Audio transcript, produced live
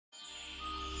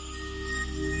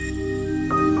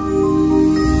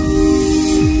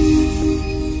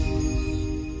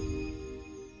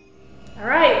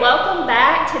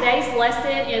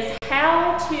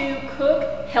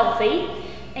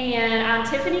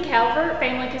Tiffany Calvert,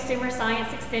 Family Consumer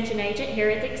Science Extension Agent here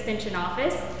at the Extension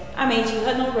Office. I'm Angie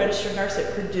Hudnall, Registered Nurse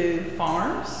at Purdue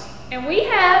Farms. And we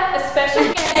have a special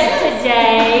guest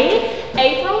today,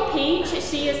 April Peach.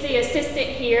 She is the assistant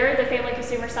here, the Family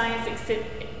Consumer Science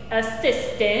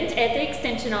Assistant at the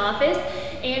Extension Office.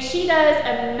 And she does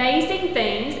amazing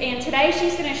things. And today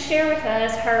she's going to share with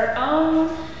us her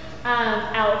own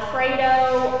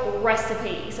Alfredo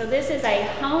recipe. So this is a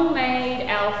homemade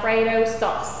Alfredo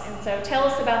sauce. And so tell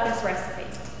us about this recipe.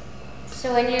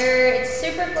 So it's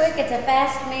super quick, it's a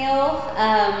fast meal.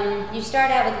 You start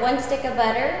out with 1 stick of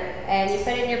butter and you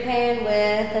put it in your pan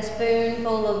with a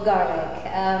spoonful of garlic.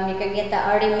 You can get the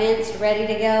already minced ready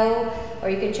to go, or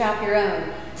you can chop your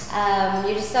own.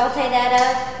 You just saute that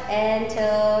up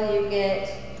until you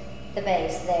get the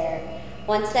base there.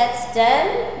 Once that's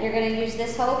done, you're going to use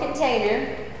this whole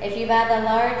container. If you buy the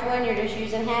large one, you're just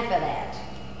using half of that.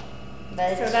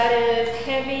 But so that is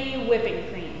heavy whipping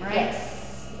cream, right?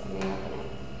 Yes.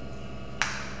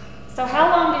 So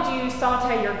how long did you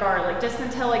saute your garlic? Just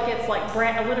until it gets like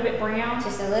a little bit brown?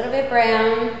 Just a little bit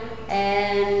brown,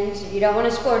 and you don't want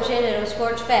to scorch it. It'll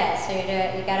scorch fast, so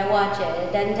you got to watch it.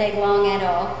 It doesn't take long at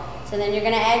all. So then you're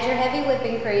going to add your heavy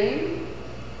whipping cream.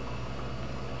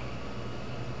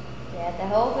 Add the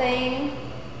whole thing.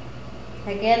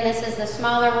 Again, this is the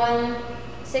smaller one,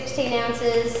 16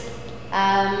 ounces.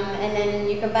 And then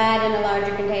you can buy it in a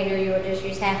larger container. You will just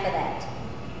use half of that.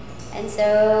 And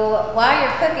so while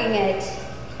you're cooking it,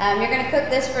 you're going to cook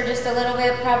this for just a little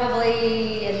bit,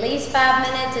 probably at least 5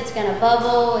 minutes. It's going to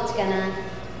bubble, it's going to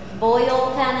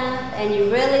boil kind of, and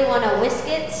you really want to whisk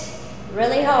it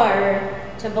really hard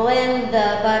to blend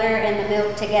the butter and the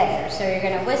milk together. So you're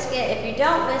going to whisk it. If you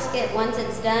don't whisk it, once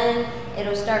it's done,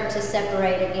 it'll start to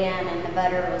separate again and the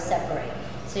butter will separate.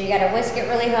 So you got to whisk it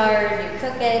really hard, you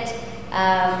cook it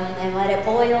and let it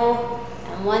boil.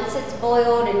 And once it's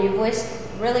boiled and you've whisked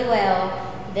really well,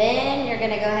 then you're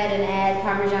going to go ahead and add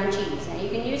Parmesan cheese. Now you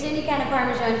can use any kind of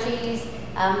Parmesan cheese,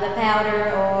 the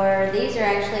powder, or these are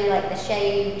actually like the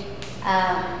shaved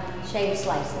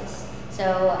slices.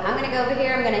 So I'm going to go over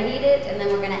here, I'm going to heat it, and then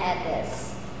we're going to add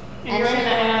this. And you're going to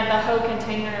add the whole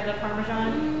container of the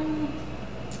Parmesan?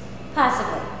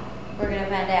 Possibly. We're going to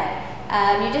find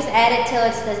out. You just add it till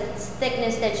it's the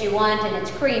thickness that you want and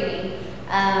it's creamy.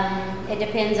 It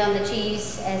depends on the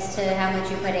cheese as to how much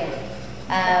you put in.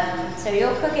 So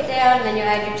you'll cook it down, and then you'll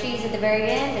add your cheese at the very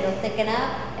end. It'll thicken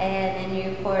up, and then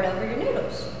you pour it over your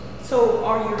noodles. So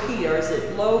are your heater, is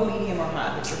it low, medium, or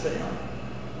high that you're putting on?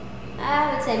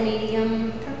 I would say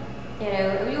medium. You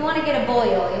know, you want to get a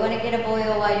boil. You want to get a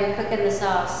boil while you're cooking the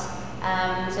sauce.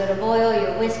 So to boil,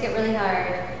 you whisk it really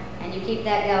hard, and you keep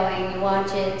that going. You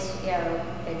watch it. You know,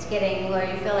 it's getting where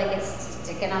you feel like it's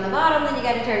sticking on the bottom, then you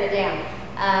got to turn it down.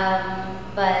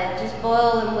 But just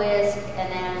boil and whisk,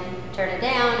 and then turn it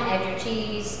down. Add your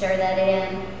cheese, stir that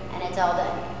in, and it's all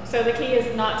done. So the key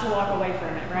is not to walk away from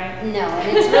it, right? No,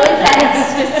 and it's really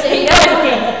fast. So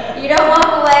you don't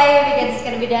walk away because it's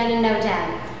going to be done in no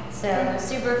time. So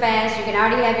super fast. You can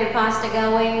already have your pasta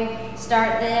going.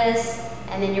 Start this,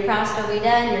 and then your pasta will be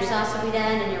done, your sauce will be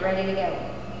done, and you're ready to go.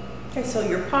 Okay, so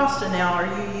your pasta now,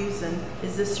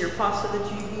 is this your pasta that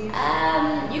you use?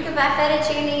 You can buy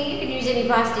fettuccine. You can use any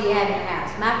pasta you have in your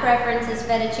house. My preference is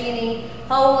fettuccine.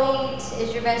 Whole wheat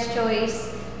is your best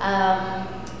choice.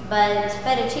 But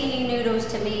fettuccine noodles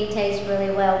to me taste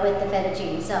really well with the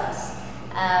fettuccine sauce.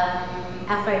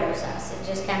 Alfredo sauce. It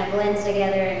just kind of blends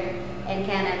together and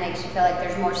kind of makes you feel like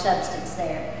there's more substance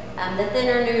there. The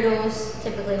thinner noodles,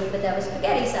 typically we put that with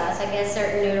spaghetti sauce. I guess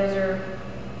certain noodles are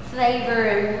flavor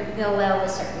and go well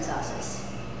with certain sauces.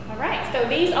 All right, so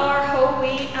these are whole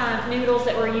wheat noodles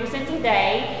that we're using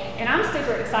today, and I'm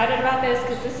super excited about this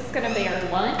because this is going to be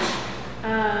our lunch,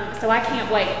 so I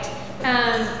can't wait.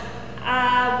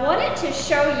 I wanted to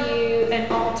show you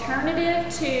an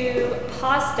alternative to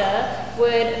pasta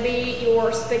would be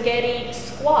your spaghetti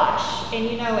squash. And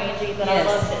you know, Angie, that I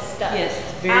love this stuff. Yes,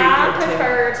 it's very I good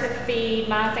prefer to feed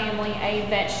my family a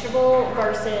vegetable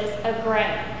versus a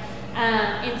grain.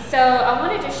 And so I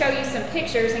wanted to show you some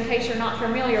pictures in case you're not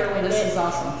familiar with it. This is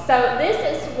awesome. So this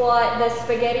is what the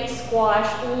spaghetti squash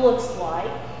looks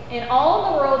like. And all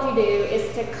in the world you do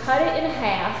is to cut it in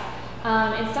half.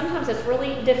 And sometimes it's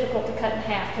really difficult to cut in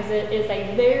half because it is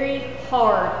a very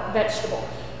hard vegetable.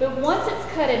 But once it's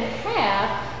cut in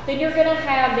half, then you're going to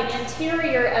have the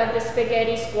interior of the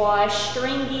spaghetti squash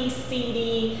stringy,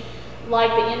 seedy,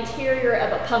 like the interior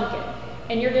of a pumpkin.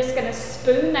 And you're just going to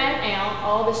spoon that out,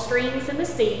 all the strings and the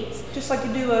seeds. Just like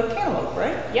you do a cantaloupe,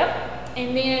 right? Yep.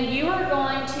 And then you are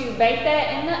going to bake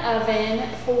that in the oven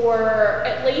for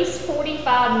at least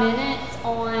 45 minutes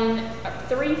on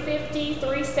 350,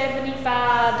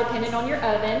 375, depending on your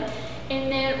oven.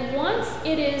 And then once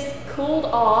it is cooled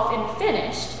off and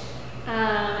finished,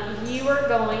 you are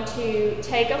going to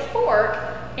take a fork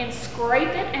and scrape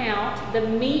it out, the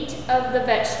meat of the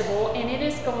vegetable, and it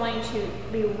is going to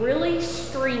be really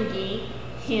stringy,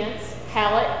 hence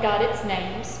how it got its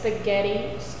name,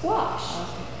 spaghetti squash.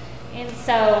 And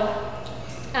so,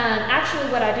 actually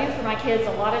what I do for my kids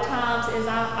a lot of times is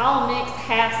I'll mix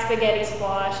half spaghetti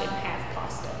squash and half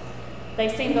pasta. They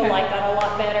seem to like that a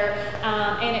lot better,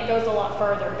 and it goes a lot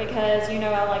further because, you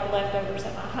know, I like leftovers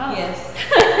at my home. Yes.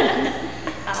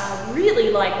 I really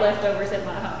like leftovers at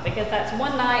my home because that's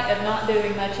one night of not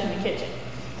doing much in the kitchen.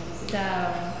 So,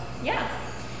 yeah.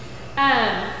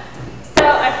 So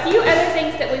a few other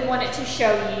things that we wanted to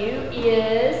show you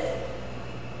is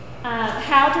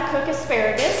how to cook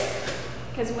asparagus.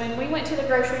 Because when we went to the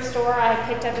grocery store, I had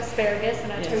picked up asparagus,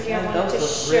 and I told you I wanted to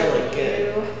show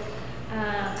you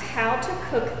how to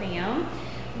cook them.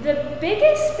 The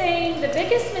biggest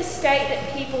mistake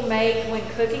that people make when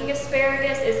cooking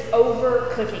asparagus is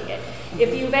overcooking it.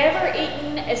 If you've ever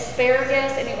eaten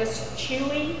asparagus and it was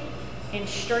chewy and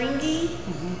stringy,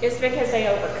 it's because they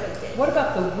overcooked it. What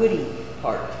about the woody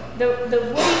part? The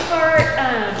woody part,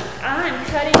 I'm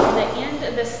cutting the end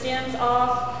of the stems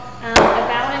off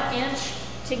about an inch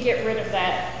to get rid of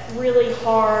that really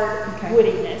hard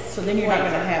woodiness. So then you're not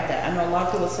going to have that. I know a lot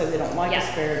of people say they don't like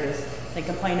asparagus. They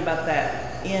complain about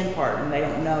that end part and they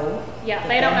don't know. Yeah,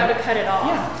 they don't know to cut it off.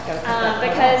 Yeah,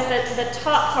 because the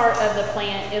top part of the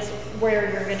plant is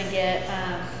where you're going to get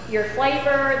your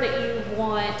flavor that you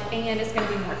want, and it's going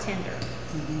to be more tender.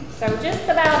 So just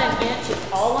about an inch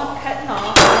is all I'm cutting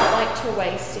off. I don't like to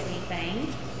waste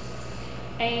anything.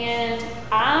 And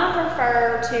I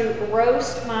prefer to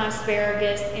roast my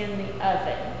asparagus in the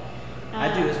oven.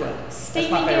 I do as well.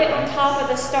 Steaming it on top of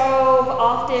the stove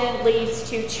often leads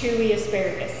to chewy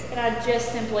asparagus, and I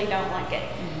just simply don't like it.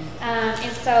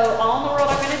 And so all in the world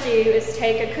I'm going to do is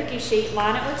take a cookie sheet,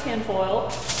 line it with tin foil,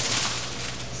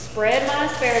 spread my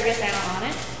asparagus out on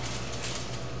it,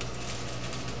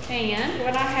 and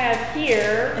what I have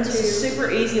here, and this is super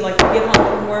easy. Like you get home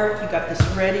from work, you got this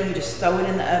ready, you just throw it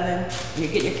in the oven, and you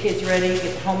get your kids ready,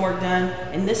 get the homework done,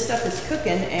 and this stuff is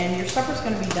cooking, and your supper's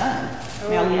going to be done.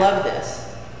 I love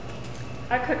this.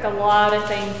 I cook a lot of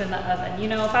things in the oven. You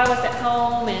know, if I was at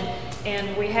home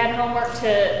and we had homework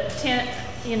to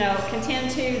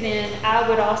contend to, then I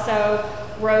would also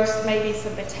roast maybe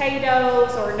some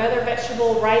potatoes or another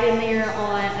vegetable right in there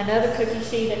on another cookie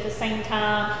sheet at the same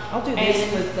time. I'll do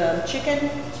this with chicken.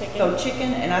 So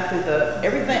chicken, and I threw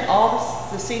everything, all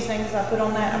the seasonings I put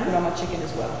on that, I put on my chicken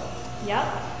as well. Yep.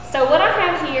 So what I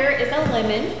have here is a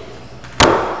lemon,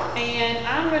 and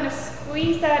I'm going to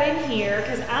squeeze that in here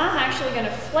because I'm actually going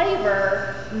to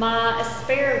flavor my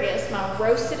asparagus, my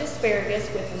roasted asparagus,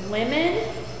 with lemon,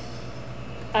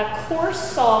 a coarse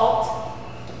salt,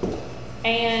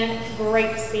 and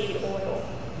grapeseed oil.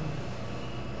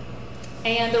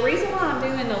 And the reason why I'm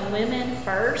doing the lemon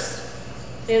first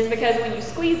is because when you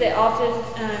squeeze it, often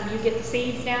you get the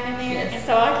seeds down in there, and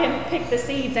so I can pick the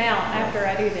seeds out after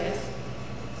I do this.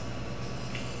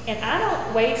 And I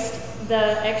don't waste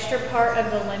the extra part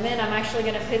of the lemon. I'm actually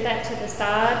going to put that to the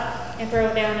side and throw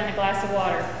it down in a glass of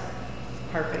water.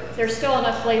 Perfect. There's still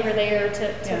enough flavor there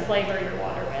to flavor your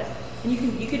water with. And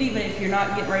you could even, if you're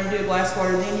not getting ready to do a glass of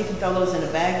water, then you can throw those in a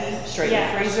baggie, straight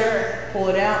in the freezer, pull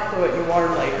it out, throw it in your water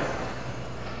later.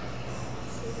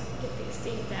 Let's see if I can get these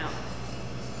seeds out.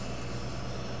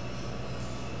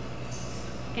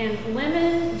 And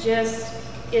lemon just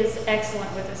is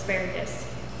excellent with asparagus.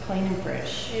 Plain and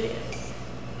fresh. It is.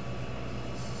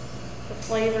 The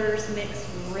flavors mix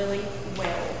really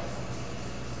well.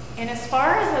 And as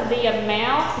far as the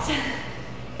amount,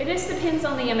 it just depends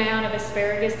on the amount of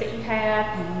asparagus that you have.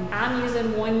 I'm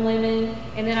using 1 lemon,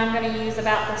 and then I'm going to use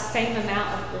about the same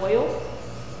amount of oil.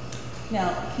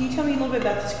 Now, can you tell me a little bit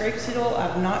about this grapeseed oil?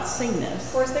 I've not seen this.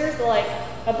 Of course, there's like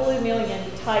a blue million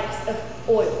types of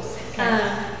oils.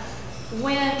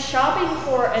 When shopping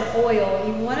for an oil,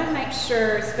 you want to make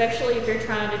sure, especially if you're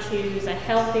trying to choose a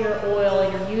healthier oil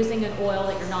and you're using an oil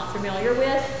that you're not familiar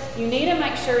with, you need to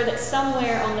make sure that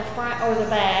somewhere on the front or the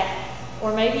back,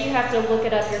 or maybe you have to look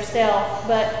it up yourself,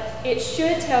 but it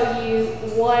should tell you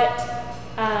what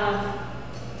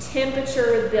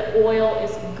temperature the oil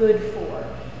is good for.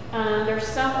 There's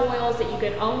some oils that you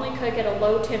can only cook at a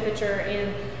low temperature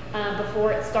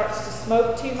before it starts to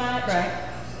smoke too much. Right.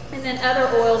 And then other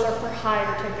oils are for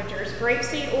higher temperatures.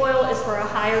 Grapeseed oil is for a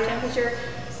higher temperature,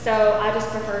 so I just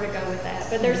prefer to go with that.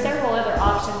 But there's several other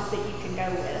options that you can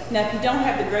go with. Now, if you don't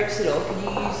have the grapeseed oil, can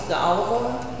you use the olive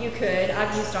oil? You could.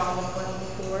 I've used olive oil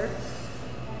before.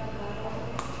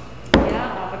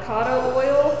 avocado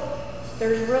oil.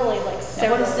 There's really like Now,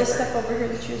 several. what is this different- stuff over here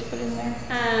that you just put in there?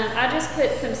 I just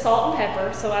put some salt and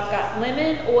pepper. So I've got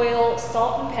lemon, oil,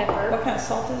 salt, and pepper. What kind of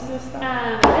salt is this though?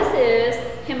 This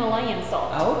is Himalayan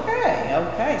salt. Okay,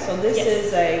 okay. So this Yes.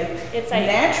 is It's a a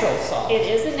natural salt. It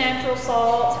is a natural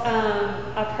salt.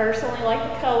 I personally like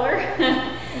the color.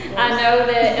 I know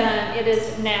that it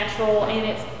is natural and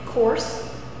it's coarse,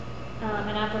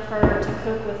 and I prefer to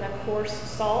cook with a coarse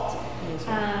salt. Yes,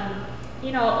 ma'am.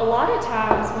 You know, a lot of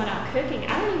times when I'm cooking,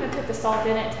 I don't even put the salt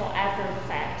in it until after the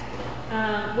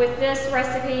fact. With this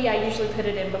recipe, I usually put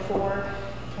it in before.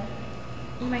 Okay.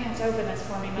 You may have to open this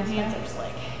for me, my Yes, hands ma'am. are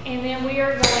slick. And then we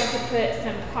are going to put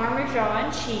some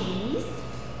Parmesan cheese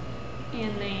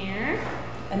in there.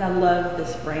 And I love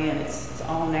this brand. It's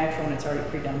all natural and it's already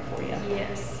pre-done for you.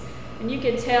 Yes. And you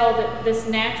can tell that this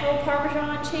natural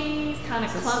Parmesan cheese kind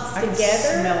of clumps I can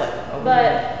together. smell it over But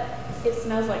there. it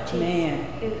smells like cheese. Man.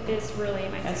 It's really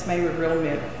amazing. That's made with real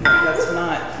milk. That's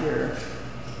not your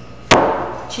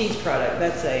cheese product.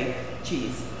 That's a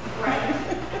cheese. Right.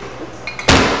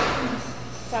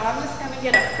 So I'm just going to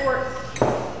get a fork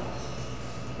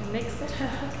and mix it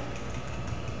up.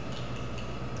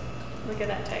 Look at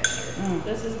that texture. Mm.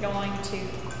 This is going to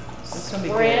It's gonna be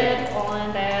spread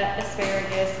on that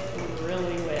asparagus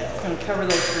really It's well. going to cover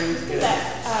those greens See good.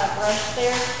 that brush there?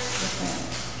 Yes, ma'am.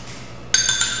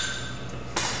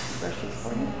 Brushes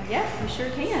for you. Yeah, you sure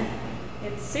can.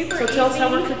 It's super So easy. tell us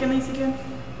how we're cooking these again.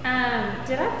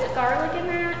 Did I put garlic in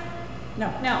that? No.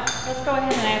 No, let's go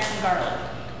ahead and add some garlic.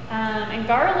 And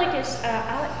garlic is,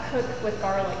 I like to cook with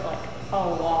garlic like a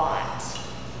lot.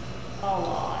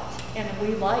 And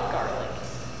we like garlic.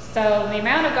 So the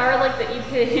amount of garlic that you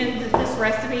put into this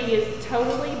recipe is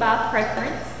totally by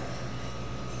preference.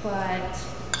 But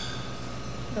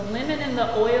the lemon and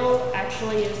the oil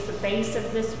actually is the base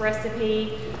of this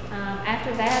recipe.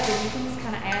 After that, then you can just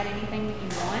kind of add anything that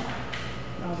you want.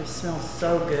 Oh, this smells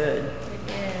so good.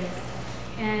 It is.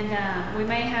 And we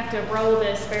may have to roll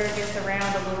the asparagus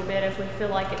around a little bit if we feel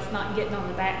like it's not getting on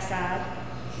the backside.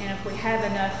 And if we have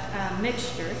enough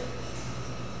mixture.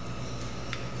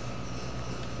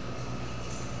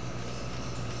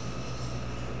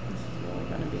 This is really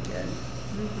going to be good.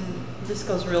 This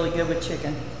goes really good with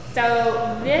chicken.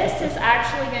 So this is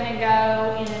actually going to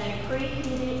go in a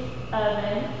preheated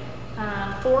oven,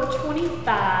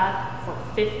 425 for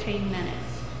 15 minutes.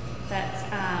 That's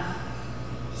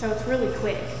so it's really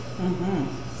quick. Mm-hmm.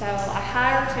 So a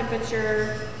higher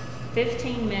temperature,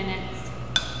 15 minutes.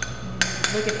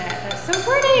 Look at that. That's so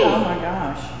pretty. Oh my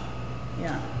gosh.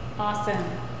 Yeah. Awesome.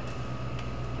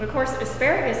 Of course,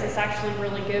 asparagus is actually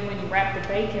really good when you wrap the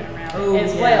bacon around Ooh, it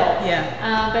as yeah, well.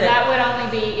 yeah. But that would only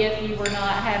be if you were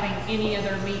not having any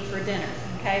other meat for dinner.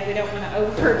 Okay, we don't want to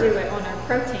overdo it on our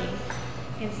protein.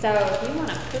 And so if you want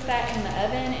to put that in the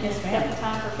oven and Yes, then set ma'am. the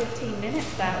time for 15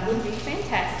 minutes, that would be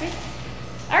fantastic.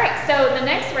 All right, so the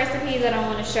next recipe that I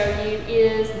want to show you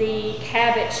is the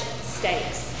cabbage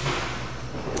steaks.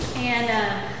 And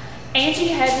Angie,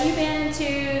 have you been to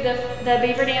the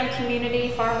Beaver Dam Community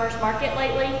Farmers Market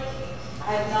lately?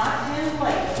 I have not been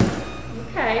lately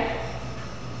Okay.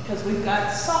 because we've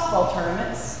got softball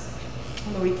tournaments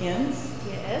on the weekends.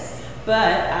 Yes.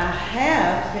 But I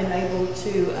have been able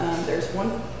to, there's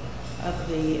one of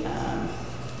the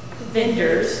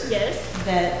vendors Yes.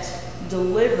 that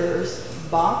delivers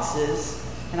boxes,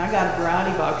 and I got a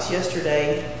variety box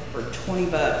yesterday for 20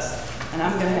 bucks. And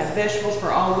I'm gonna have vegetables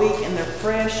for all week, and they're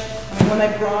fresh. I mean, when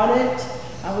they brought it,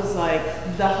 I was like,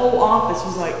 the whole office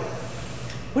was like,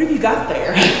 what have you got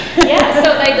there? Yeah,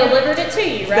 so they delivered it to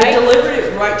you, right? They delivered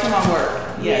it right to my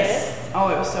work. Yes. Yes. Oh,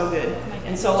 it was so good.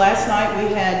 And so last night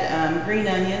we had green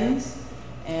onions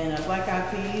and black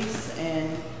eyed peas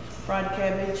and fried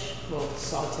cabbage, well,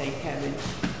 sauteed cabbage,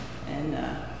 and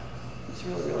it's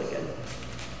really, really good.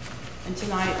 And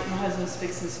tonight my husband's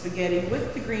fixing spaghetti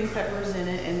with the green peppers in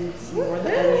it and some more of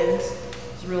the onions.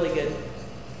 It's really good.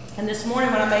 And this morning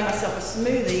when I made myself a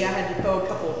smoothie, I had to throw a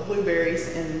couple of blueberries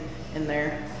in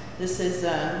there. This is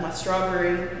my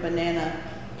strawberry, banana,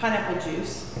 pineapple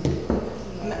juice.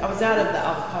 I was out of the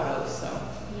avocado, so.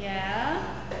 Yeah.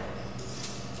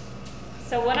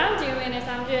 So what I'm doing is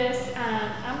I'm just,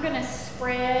 I'm gonna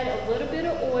spread a little bit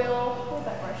of oil. Where'd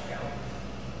that brush go?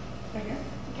 Right here.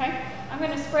 Okay. I'm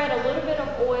gonna spread a little bit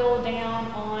of oil down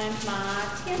on my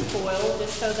tin foil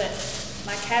just so that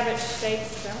my cabbage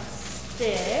steaks don't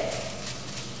stick.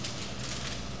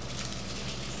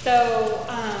 So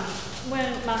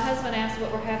when my husband asks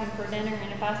what we're having for dinner,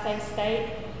 and if I say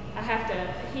steak, I have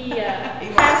to, he has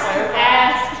to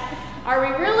ask, are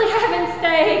we really having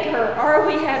steak or are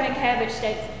we having cabbage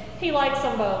steaks? He likes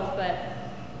them both, but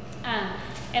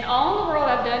And all in the world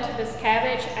I've done to this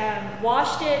cabbage,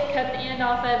 washed it, cut the end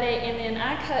off of it, and then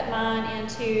I cut mine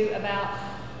into about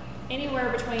anywhere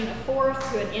between 1/4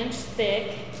 to 1 inch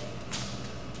thick.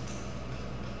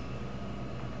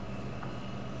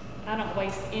 I don't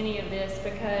waste any of this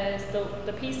because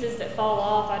the pieces that fall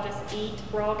off, I just eat.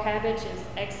 Raw cabbage is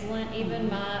excellent. Even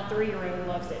my 3-year-old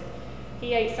loves it.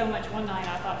 He ate so much one night,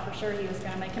 I thought for sure he was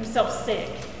going to make himself sick.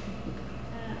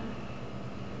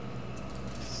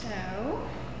 So,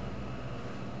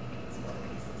 get some more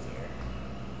pieces here.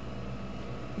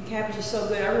 Cabbage is so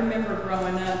good. I remember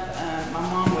growing up, my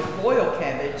mom would boil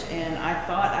cabbage, and I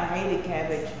thought I hated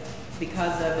cabbage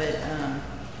because of it.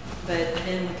 But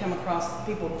then we come across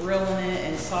people grilling it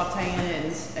and sauteing it, and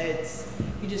it's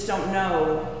you just don't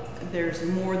know. There's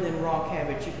more than raw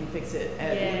cabbage. You can fix it. Look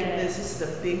at this. This is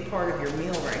a big part of your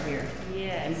meal right here.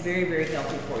 Yes. And very, very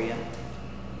healthy for you.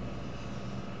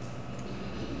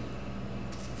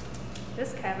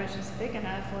 This cabbage is big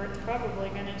enough where it's probably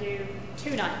going to do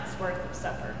 2 nights worth of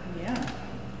supper. Yeah.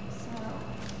 So,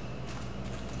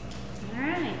 all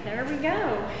right, there we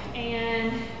go.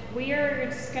 And we are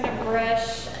just going to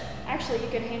brush. Actually, you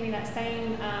could hand me that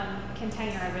same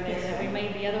container over there that we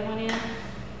made the other one in.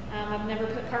 I've never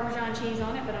put Parmesan cheese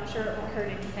on it, but I'm sure it won't hurt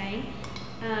anything.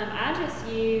 I just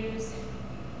use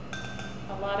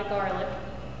a lot of garlic,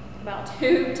 about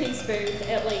 2 teaspoons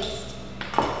at least,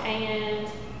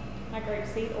 and my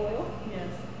grapeseed oil.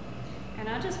 Yes. And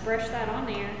I just brush that on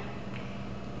there.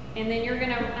 And then you're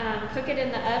gonna cook it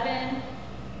in the oven,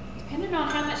 depending on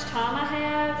how much time I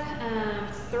have,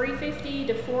 350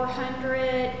 to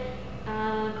 400.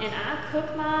 And I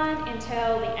cook mine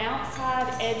until the outside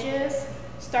edges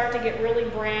start to get really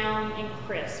brown and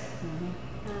crisp,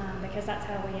 because that's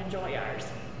how we enjoy ours.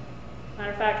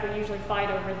 Matter of fact, we usually fight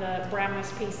over the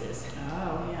brownest pieces.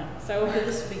 Oh, yeah. So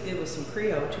this would be good with some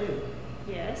Creole, too.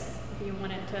 Yes, if you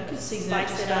wanted to You can season that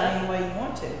spice just it about up. any way you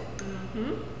want to.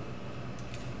 And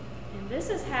this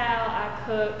is how I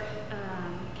cook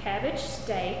cabbage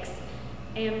steaks.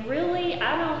 And really,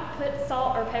 I don't put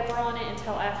salt or pepper on it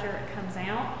until after it comes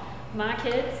out. My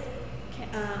kids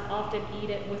often eat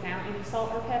it without any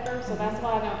salt or pepper, so that's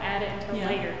why I don't add it until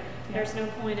later. There's no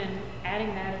point in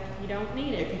adding that if you don't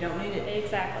need it. If you don't need it.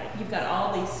 Exactly. You've got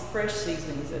all these fresh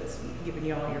seasonings that's giving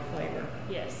you all your flavor.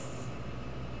 Yes.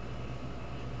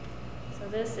 So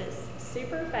this is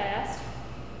super fast.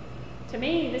 To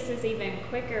me, this is even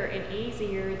quicker and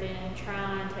easier than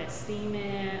trying to steam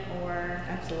it or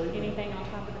Absolutely. anything on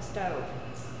top of the stove.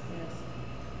 Yes.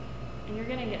 And you're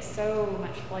going to get so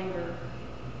much flavor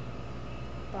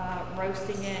by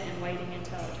roasting it and waiting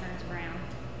until it turns brown.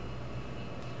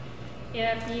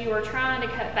 If you are trying to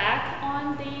cut back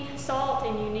on the salt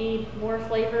and you need more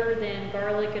flavor than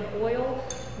garlic and oil,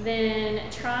 then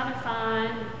try to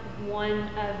find one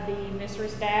of the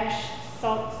Mrs. Dash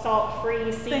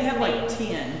salt-free seasonings. They have like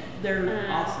 10. They're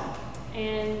awesome.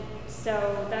 And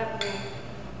so that will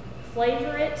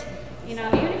flavor it. You know,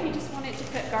 even if you just wanted to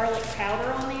put garlic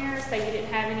powder on there, say you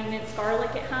didn't have any minced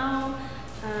garlic at home,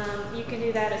 you can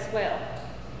do that as well.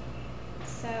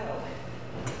 So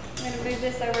I'm going to move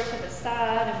this over to the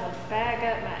side and we'll bag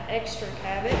up my extra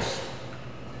cabbage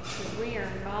because we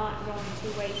are not going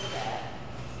to waste that.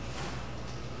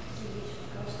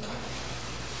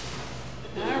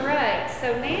 All right,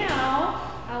 so now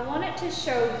I wanted to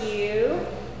show you,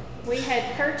 we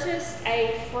had purchased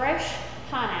a fresh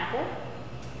pineapple,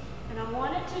 and I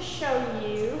wanted to show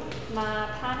you my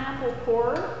pineapple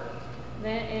core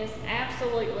that is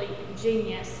absolutely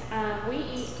genius. We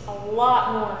eat a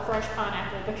lot more fresh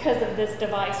pineapple because of this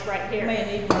device right here. I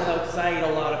may need one of those because I eat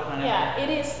a lot of pineapple. Yeah,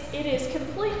 it is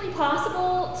completely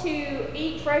possible to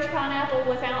eat fresh pineapple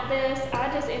without this. I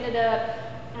just ended up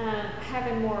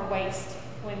having more waste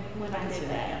when I did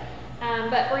that.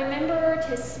 But remember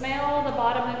to smell the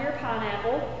bottom of your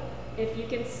pineapple. If you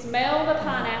can smell the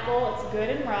pineapple, it's good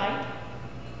and ripe.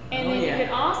 And then you can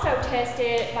also test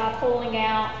it by pulling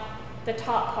out the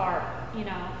top part. You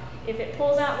know, if it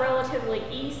pulls out relatively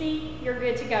easy, you're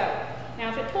good to go. Now,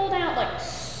 if it pulled out like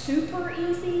super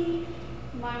easy,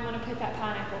 you might want to put that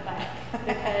pineapple back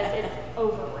because it's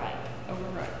overripe.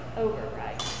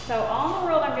 Overripe. So all in the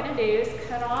world I'm going to do is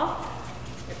cut off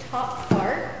the top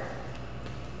part.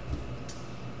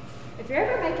 If you're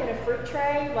ever making a fruit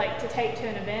tray, like to take to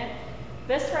an event,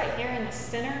 this right here in the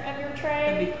center of your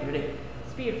tray, That'd be pretty.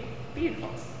 It's beautiful, beautiful,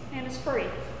 and it's free.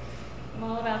 I'm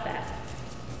all about that.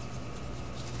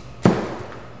 All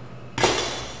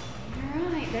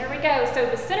right, there we go. So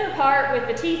the center part with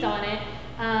the teeth on it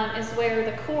is where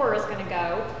the core is going to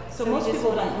go. So most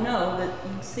people don't know that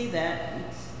you see that.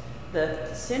 It's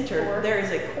the center, Core. there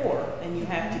is a core, and you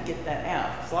have to get that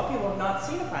out. 'Cause a lot of people have not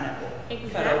seen a pineapple cut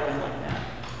Exactly. open like that.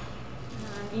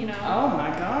 You know. Oh my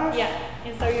gosh. Yeah,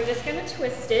 and so you're just gonna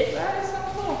twist it, That is so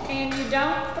cool. and you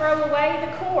don't throw away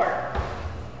the core.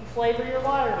 You flavor your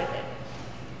water with it.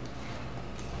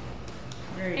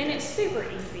 Very And good. it's super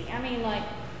easy. I mean, like,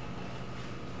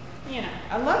 you know.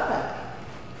 I love that.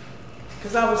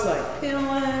 Because I was like peeling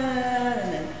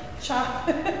and then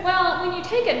chopping. Well, when you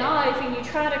take a knife and you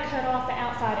try to cut off the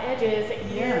outside edges,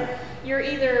 Yeah. you're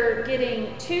either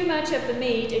getting too much of the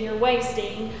meat and you're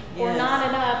wasting, or Yes. not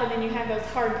enough, and then you have those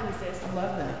hard pieces. I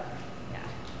love that. Yeah.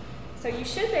 So you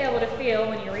should be able to feel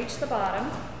when you reach the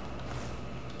bottom,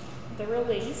 the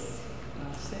release.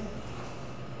 I'll see.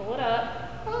 Pull it up.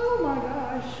 Oh my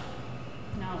gosh.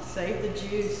 No, Save the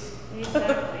juice.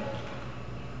 exactly.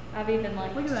 I've even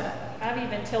Look at that. I've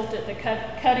even tilted the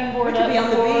cutting We board could up be on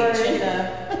the before, beach and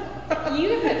and you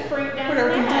can put fruit down put our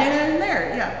in that. container in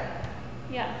there. Yeah.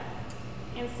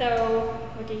 Yeah. And so,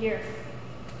 look at here.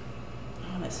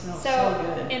 Oh, that smells So,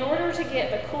 so good. in order to get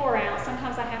the core out,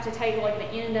 sometimes I have to take like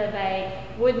the end of a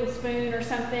wooden spoon or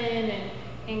something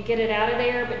and get it out of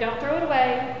there, but don't throw it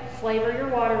away. Flavor your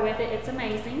water with it. It's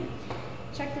amazing.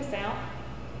 Check this out.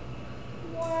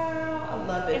 Wow, I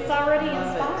love it. It's already I in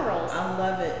love it. spirals. I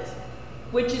love it.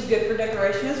 Which is good for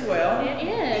decoration as well. It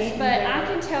is, Eating but I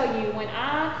better. can tell you, when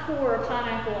I core a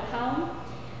pineapple at home,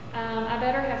 I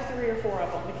better have 3 or 4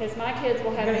 of them, because my kids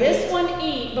will have Gonna this eat. one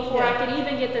eat before I Yeah. can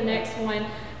even get the next one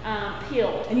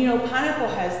peeled. And you know, pineapple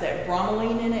has that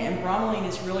bromelain in it, and bromelain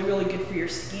is really, really good for your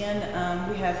skin.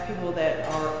 We have people that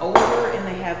are older and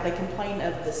they complain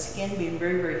of the skin being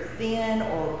very, very thin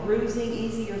or bruising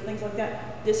easy or things like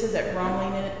that. This has that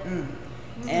bromelain in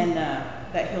it, and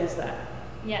that heals that.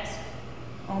 Yes.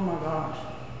 Oh my gosh.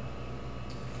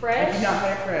 Fresh If you not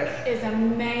had it fresh. is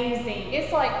amazing.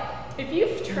 It's like, if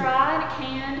you've tried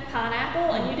canned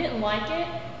pineapple and you didn't like it,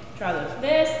 Try this.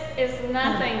 this is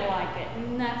nothing like it.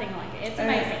 Nothing like it. It's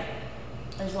amazing.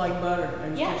 It's like butter.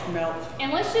 It Yeah. just melts.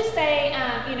 And let's just say,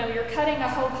 you're cutting a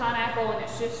whole pineapple and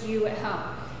it's just you at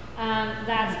home.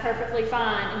 That's perfectly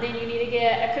fine. And then you need to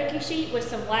get a cookie sheet with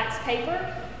some wax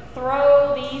paper.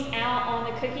 Throw these out on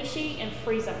the cookie sheet and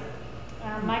freeze them.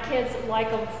 My kids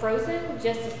like them frozen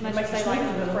just as much Make as they your like smoothies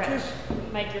them with them, fresh. too.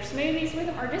 Make your smoothies with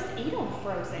them, or just eat them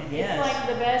frozen. Yes. It's like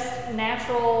the best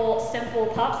natural, simple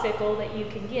popsicle that you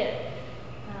can get.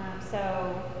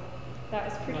 So that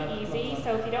was pretty Love, easy. love, love.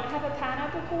 So if you don't have a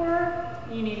pineapple core,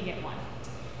 you need to get one.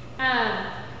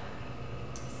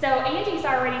 So Angie's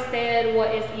already said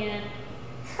what is in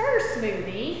her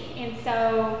smoothie, and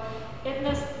so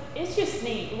it's just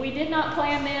neat. We did not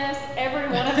plan this. Every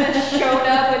one of us showed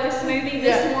up with a smoothie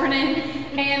this morning,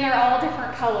 and they're all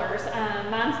different colors.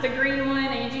 Mine's the green one,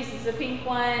 Angie's is the pink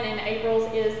one, and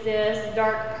April's is this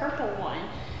dark purple one.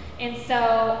 And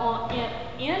so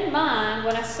in mine,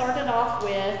 what I started off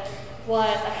with was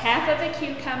a half of a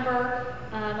cucumber,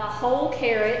 a whole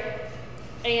carrot,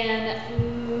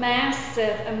 and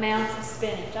massive amounts of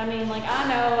spinach. I mean, like, I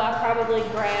know I probably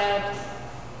grabbed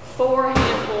 4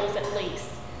 handfuls at least.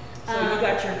 So you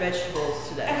got your vegetables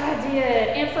today. I did.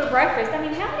 And for breakfast, I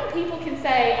mean, how many people can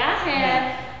say, I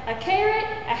had a carrot,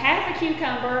 a half a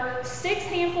cucumber, 6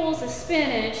 handfuls of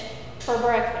spinach for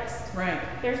breakfast? Right.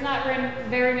 There's not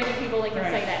very many people that can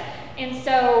Right. say that. And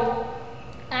so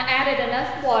I added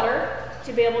enough water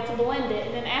to be able to blend it.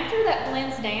 And then after that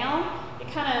blends down,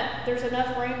 there's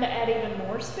enough room to add even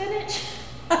more spinach.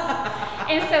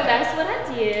 And so that's what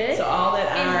I did. So all that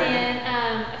And iron.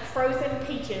 then frozen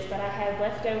peaches that I had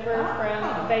left over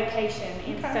from vacation.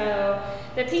 And Okay. so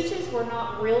the peaches were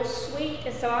not real sweet,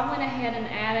 and so I went ahead and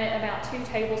added about 2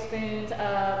 tablespoons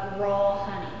of raw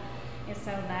honey. And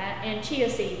so and chia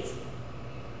seeds.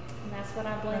 And that's what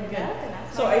I blended Okay. up, and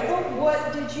that's So my April, recipe.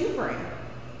 what did you bring?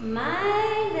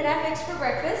 Mine that I fixed for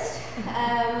breakfast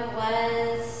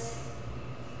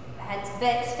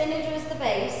spinach was the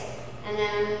base, and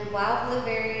then wild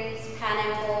blueberries,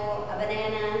 pineapple, a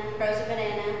banana, frozen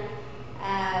banana.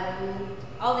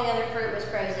 All the other fruit was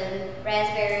frozen.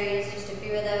 Raspberries, just a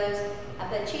few of those. I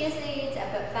put chia seeds, I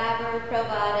put fiber,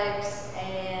 probiotics,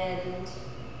 and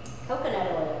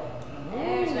coconut oil.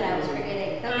 There's what I was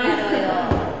forgetting.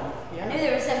 Coconut oil. I knew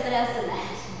there was something else in that.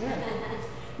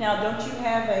 Now, don't you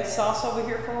have a sauce over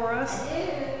here for us? I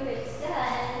do. It's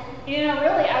done. You know,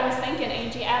 really, I was thinking,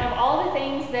 Angie, out of all the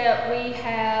things that we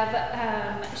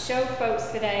have showed folks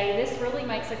today, this really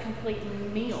makes a complete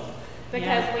meal.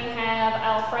 Because we have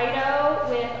Alfredo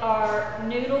with our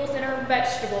noodles and our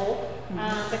vegetable,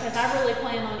 because I really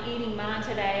plan on eating mine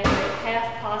today with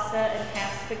half pasta and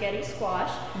half spaghetti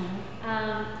squash.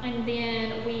 And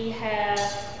then we have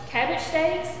cabbage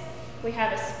steaks We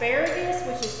have asparagus,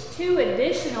 which is 2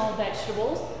 additional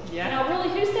vegetables. Yeah. You know,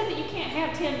 really, who said that you can't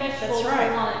have 10 vegetables That's right.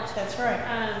 for lunch? That's right.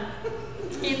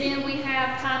 And then we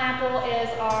have pineapple as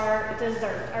our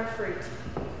dessert, our fruit.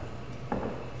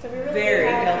 So we really Very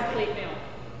do have a healthy. complete meal.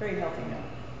 Very healthy meal.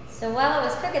 So while I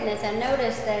was cooking this, I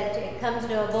noticed that it comes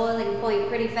to a boiling point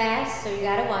pretty fast, so you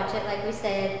gotta watch it, like we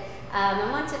said.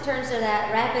 And once it turns to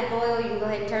that rapid boil, you can go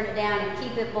ahead and turn it down and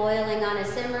keep it boiling on a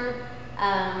simmer.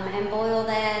 And boil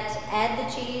that, add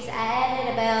the cheese. I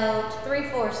added about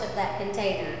 3/4 of that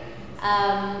container.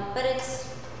 But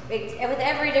with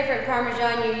every different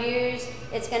Parmesan you use,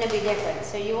 it's gonna be different.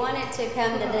 So you want it to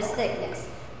come to this thickness.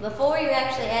 Before you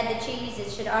actually add the cheese,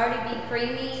 it should already be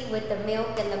creamy with the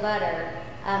milk and the butter.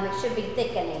 It should be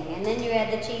thickening. And then you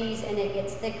add the cheese and it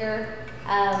gets thicker.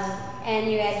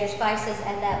 And you add your spices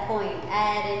at that point.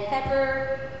 I added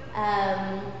pepper,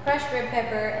 crushed red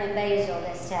pepper, and basil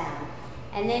this time.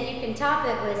 And then you can top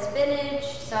it with spinach,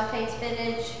 sauteed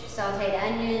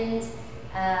onions,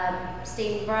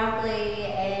 steamed broccoli,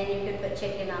 and you could put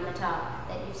chicken on the top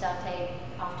that you sauteed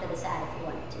off to the side if you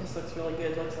wanted to. This looks really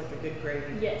good. Looks like a good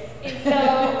gravy. Yes. And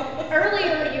so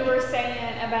earlier you were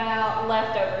saying about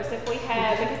leftovers. If we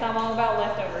have, because I'm all about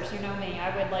leftovers, you know me,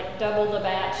 I would like double the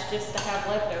batch just to have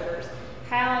leftovers.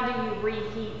 How do you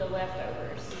reheat the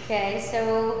leftovers? Okay,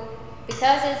 so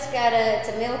because it's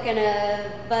a milk and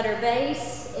a butter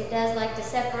base, it does like to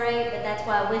separate, but that's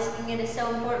why whisking it is so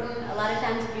important. A lot of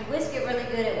times if you whisk it really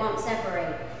good, it won't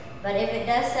separate. But if it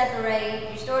does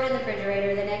separate, you store it in the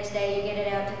refrigerator, the next day you get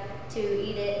it out to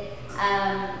eat it.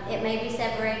 It may be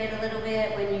separated a little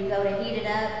bit when you go to heat it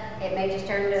up. It may just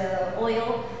turn to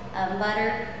oil,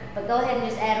 butter, but go ahead and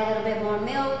just add a little bit more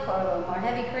milk or a little more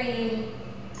heavy cream,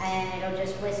 and it'll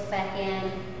just whisk back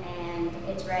in and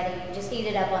it's ready. You just heat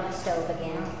it up on the stove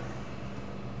again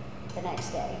the next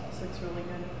day. This looks really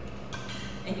good.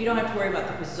 And you don't have to worry about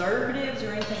the preservatives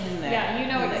or anything in that. Yeah, you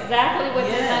know exactly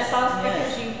what's in that Yes, sauce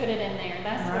yes. because you put it in there.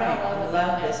 That's what Right. I love I about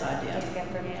love it. this idea.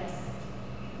 Yes.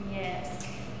 Yes.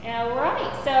 All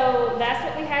right. So that's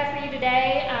what we have for you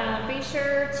today. Be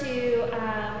sure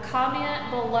to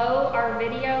comment below our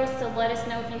videos to let us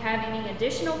know if you have any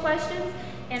additional questions.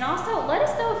 And also let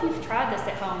us know if you've tried this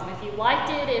at home. If you liked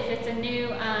it, if it's a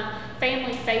new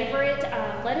family favorite,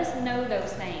 let us know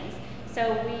those things.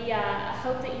 So we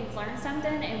hope that you've learned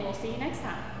something, and we'll see you next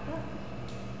time.